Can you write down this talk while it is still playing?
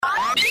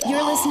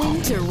You're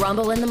listening to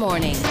Rumble in the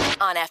Morning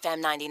on FM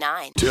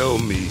 99. Tell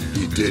me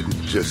he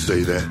didn't just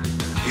say that.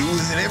 It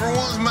was in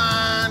everyone's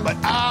mind, but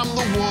I'm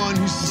the one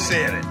who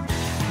said it.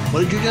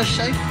 What did you just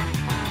say?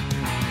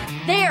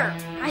 There,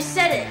 I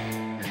said it.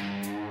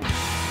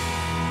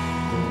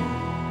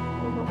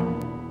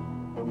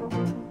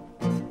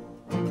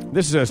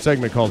 This is a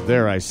segment called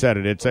There I Said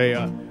It. It's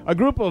a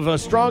group of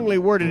strongly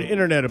worded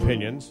internet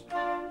opinions.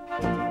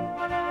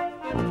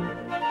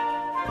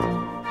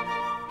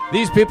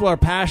 These people are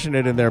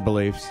passionate in their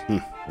beliefs.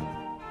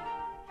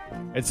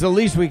 It's the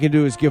least we can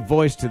do is give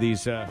voice to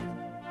these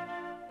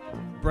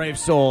brave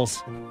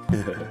souls.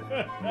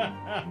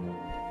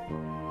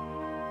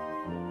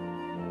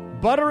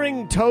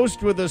 Buttering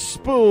toast with a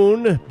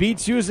spoon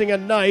beats using a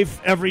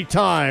knife every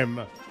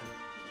time.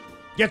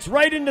 Gets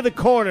right into the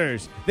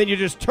corners. Then you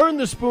just turn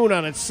the spoon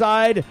on its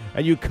side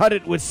and you cut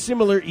it with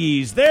similar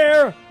ease.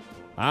 There,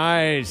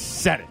 I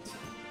said it.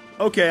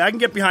 Okay, I can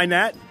get behind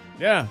that.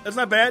 Yeah. That's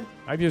not bad.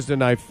 I've used a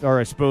knife or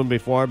a spoon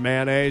before,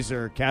 mayonnaise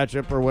or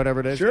ketchup or whatever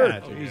it is. Sure. Yeah,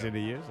 it's easy to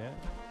use, yeah.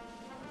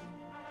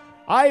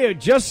 I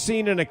had just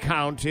seen an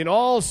account, in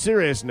all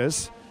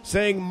seriousness,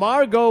 saying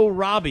Margot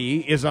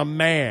Robbie is a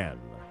man.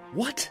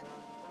 What?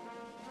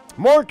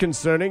 More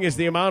concerning is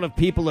the amount of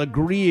people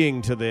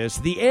agreeing to this.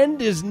 The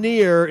end is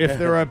near if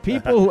there are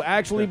people who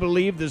actually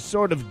believe this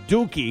sort of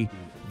dookie.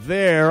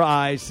 There,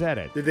 I said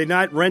it. Did they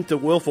not rent The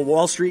Wolf of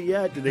Wall Street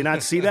yet? Did they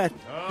not see that?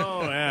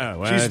 Oh, yeah.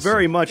 Well, She's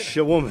very much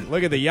a woman.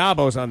 Look at the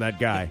yabos on that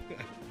guy.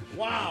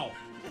 Wow.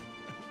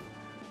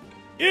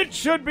 It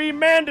should be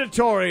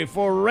mandatory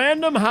for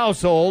random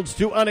households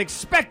to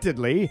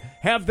unexpectedly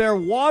have their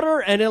water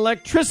and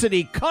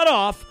electricity cut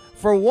off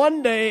for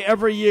one day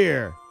every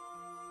year.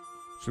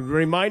 Should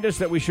remind us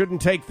that we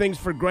shouldn't take things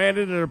for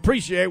granted and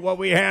appreciate what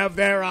we have.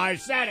 There, I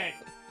said it.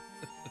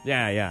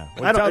 Yeah.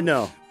 Well, I don't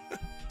know.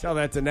 Tell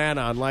that to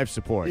Nana on life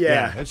support.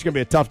 Yeah. It's going to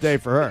be a tough day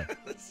for her.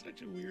 That's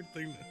such a weird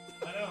thing.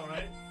 I know,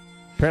 right?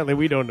 Apparently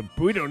we don't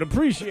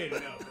appreciate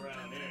it enough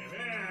around here.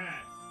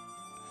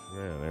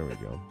 Yeah, there we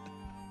go.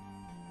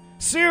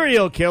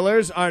 Serial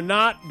killers are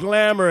not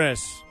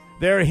glamorous.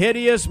 They're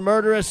hideous,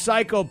 murderous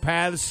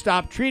psychopaths.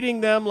 Stop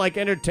treating them like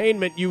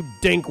entertainment, you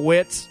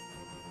dinkwits.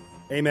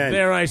 Amen.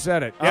 There, I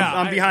said it.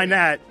 Yeah, I'm behind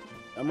that.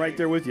 I'm right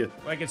there with you.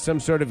 Like it's some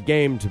sort of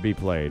game to be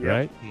played,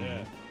 right?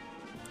 Yeah.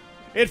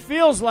 It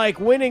feels like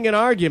winning an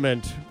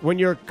argument when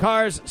your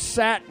car's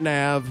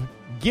sat-nav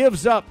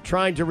gives up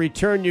trying to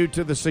return you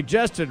to the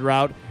suggested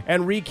route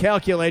and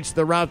recalculates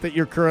the route that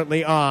you're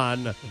currently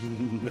on.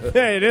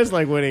 Yeah, it is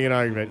like winning an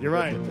argument. You're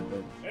right.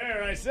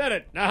 There, I said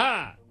it.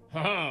 Aha!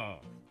 Ha-ha.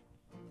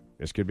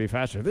 This could be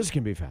faster. This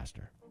can be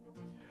faster.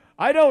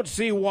 I don't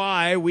see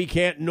why we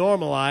can't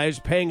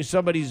normalize paying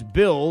somebody's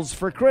bills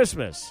for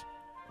Christmas.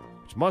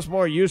 It's much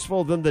more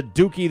useful than the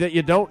dookie that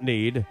you don't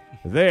need.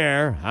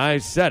 There, I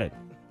said it.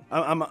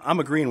 I'm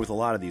agreeing with a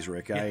lot of these,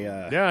 Rick.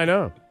 Yeah, I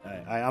know.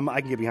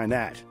 I can get behind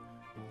that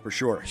for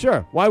sure.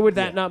 Sure. Why would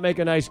that not make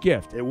a nice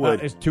gift? It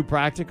would. It's too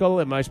practical.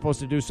 Am I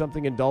supposed to do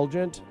something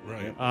indulgent?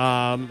 Right.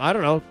 I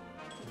don't know.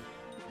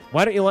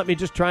 Why don't you let me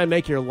just try and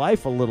make your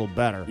life a little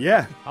better?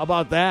 Yeah. How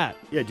about that?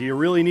 Yeah. Do you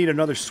really need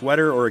another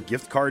sweater or a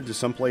gift card to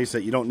someplace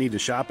that you don't need to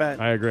shop at?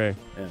 I agree.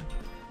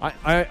 Yeah.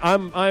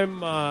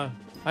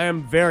 I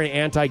am very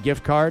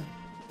anti-gift card.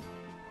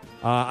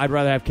 I'd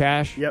rather have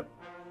cash. Yep.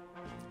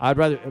 I'd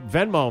rather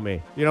Venmo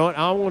me. You know what?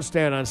 I won't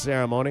stand on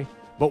ceremony.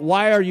 But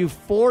why are you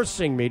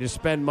forcing me to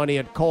spend money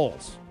at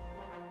Kohl's?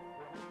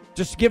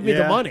 Just give me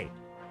the money.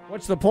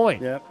 What's the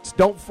point? Yep. Just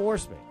don't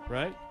force me,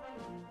 right?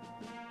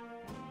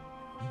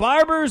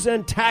 Barbers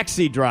and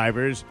taxi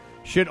drivers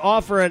should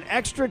offer an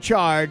extra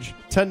charge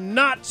to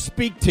not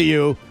speak to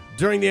you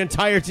during the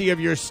entirety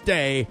of your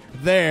stay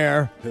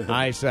there.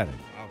 I said it.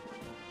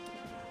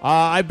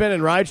 I've been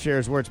in ride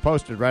shares where it's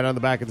posted right on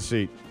the back of the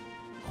seat.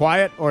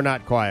 Quiet or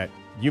not quiet?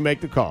 You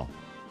make the call.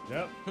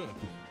 Yep.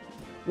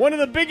 One of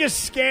the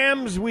biggest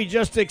scams we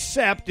just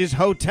accept is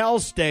hotel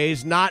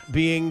stays not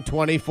being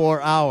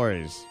 24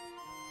 hours.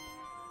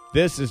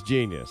 This is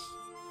genius.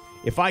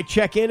 If I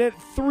check in at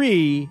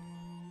 3,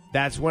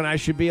 that's when I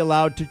should be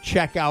allowed to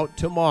check out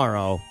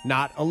tomorrow,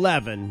 not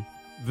 11.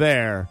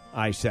 There,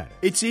 I said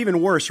it. It's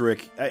even worse,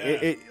 Rick.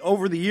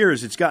 Over the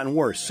years, it's gotten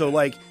worse. So,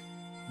 like,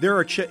 there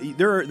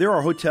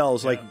are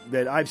hotels like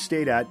that I've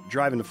stayed at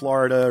driving to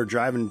Florida or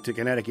driving to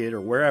Connecticut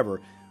or wherever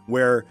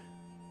where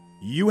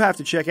you have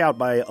to check out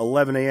by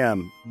 11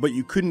 a.m., but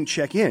you couldn't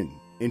check in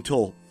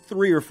until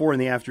 3 or 4 in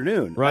the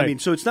afternoon. Right. I mean,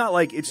 so it's not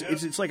like it's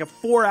like a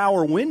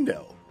 4-hour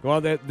window. Well,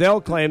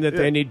 they'll claim that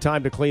they need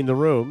time to clean the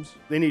rooms.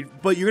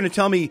 But you're going to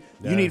tell me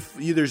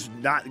there's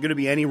not going to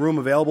be any room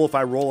available if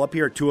I roll up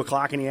here at 2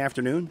 o'clock in the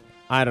afternoon?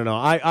 I don't know.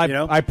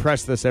 I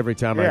press this every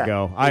time I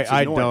go.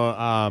 I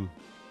don't.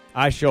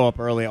 I show up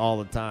early all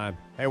the time.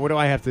 Hey, what do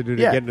I have to do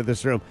to get into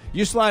this room?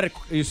 You slide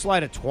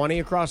a 20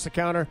 across the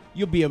counter,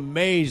 you'll be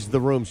amazed the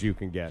rooms you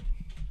can get.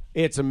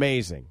 It's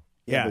amazing.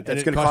 Yeah, but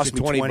that's going to cost me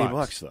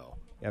 $20 though.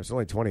 Yeah, it's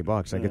only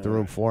 $20. I get the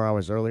room 4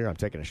 hours earlier. I'm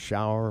taking a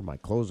shower. My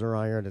clothes are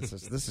ironed. This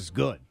is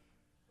good.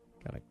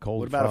 Got a cold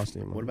What about frosty.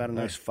 a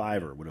nice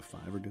 $5? Would a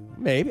 $5 do it?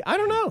 Maybe. I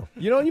don't know.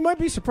 You might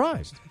be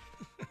surprised.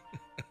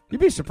 You'd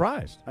be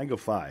surprised. I can go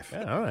 $5.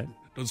 Yeah, all right.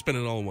 Don't spend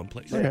it all in one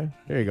place. Okay.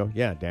 There you go.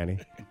 Yeah, Danny.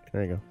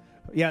 There you go.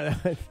 Yeah.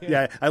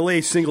 Yeah, I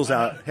lay singles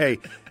out. Hey,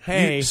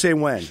 you say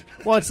when.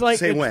 Well, it's like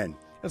when.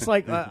 It's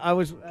like I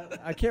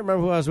can't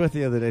remember who I was with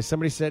the other day.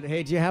 Somebody said,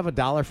 "Hey, do you have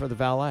 $1 for the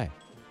valet?"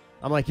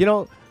 I'm like,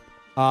 the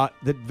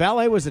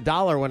valet was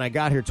 $1 when I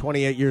got here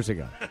 28 years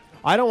ago.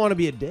 I don't want to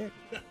be a dick,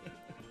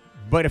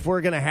 but if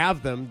we're going to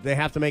have them, they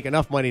have to make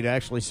enough money to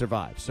actually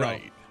survive. So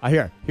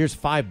Right. here's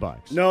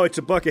 $5. No, it's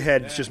 $1 a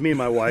head. It's just me and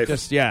my wife.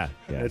 It's It's $2.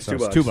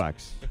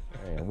 $2.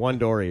 Yeah, one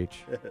door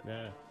each.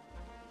 Yeah.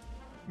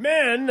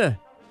 Men,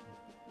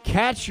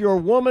 catch your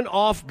woman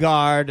off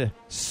guard,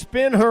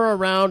 spin her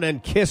around,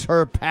 and kiss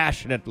her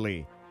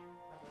passionately.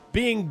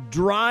 Being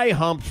dry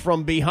humped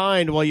from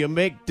behind while you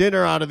make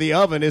dinner out of the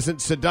oven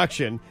isn't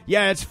seduction.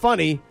 Yeah, it's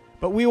funny,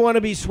 but we want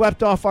to be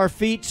swept off our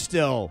feet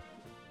still.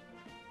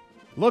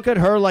 Look at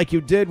her like you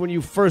did when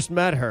you first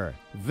met her.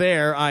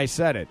 There, I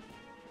said it.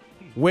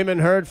 Women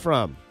heard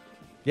from.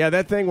 Yeah,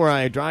 that thing where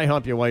I dry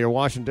hump you while you're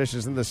washing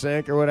dishes in the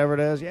sink or whatever it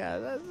is. Yeah,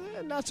 that's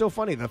not so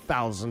funny the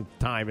 1,000th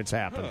time it's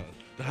happened.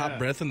 The hot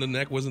breath in the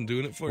neck wasn't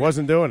doing it for you?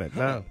 Wasn't doing it,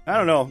 no. I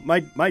don't know.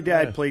 My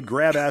dad played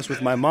grab ass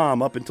with my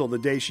mom up until the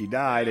day she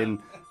died, and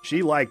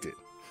she liked it.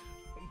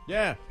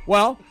 Yeah,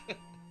 well,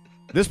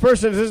 this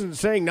person isn't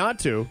saying not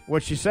to.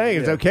 What she's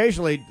saying is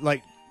occasionally,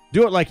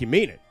 do it like you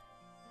mean it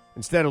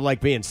instead of,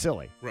 being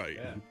silly. Right.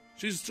 Yeah.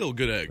 She's still a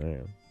good egg.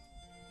 Damn.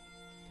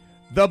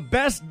 The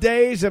best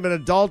days of an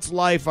adult's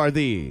life are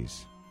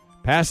these: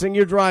 passing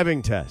your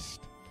driving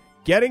test,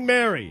 getting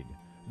married,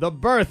 the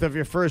birth of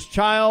your first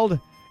child,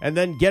 and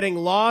then getting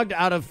logged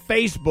out of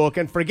Facebook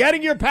and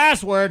forgetting your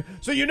password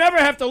so you never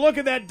have to look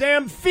at that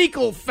damn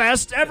fecal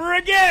fest ever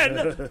again.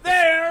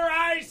 There,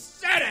 I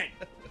said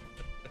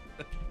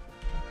it.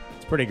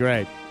 It's pretty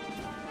great.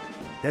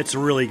 That's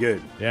really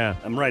good. Yeah.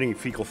 I'm writing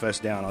Fecal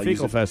Fest down. I'll Fecal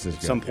use it Fest is at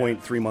good. some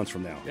point 3 months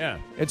from now. Yeah.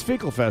 It's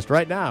Fecal Fest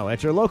right now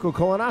at your local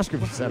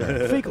colonoscopy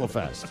center. Fecal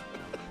Fest.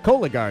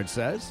 Cologuard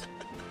says.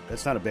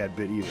 That's not a bad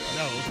bit either.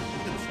 No.